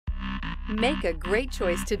Make a great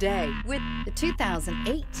choice today with the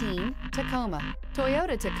 2018 Tacoma.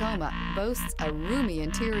 Toyota Tacoma boasts a roomy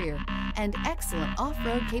interior and excellent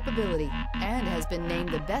off-road capability and has been named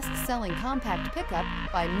the best-selling compact pickup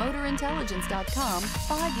by MotorIntelligence.com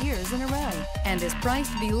 5 years in a row and is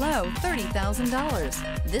priced below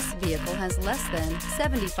 $30,000. This vehicle has less than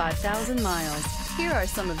 75,000 miles. Here are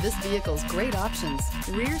some of this vehicle's great options: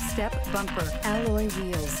 rear step bumper, alloy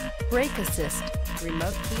wheels, brake assist,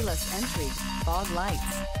 remote keyless entry, fog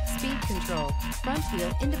lights, speed control, front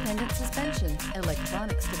wheel independent suspension,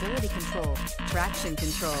 electronic stability control, traction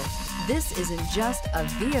control. This isn't just a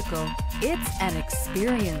vehicle, it's an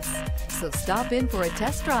experience. So stop in for a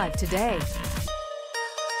test drive today.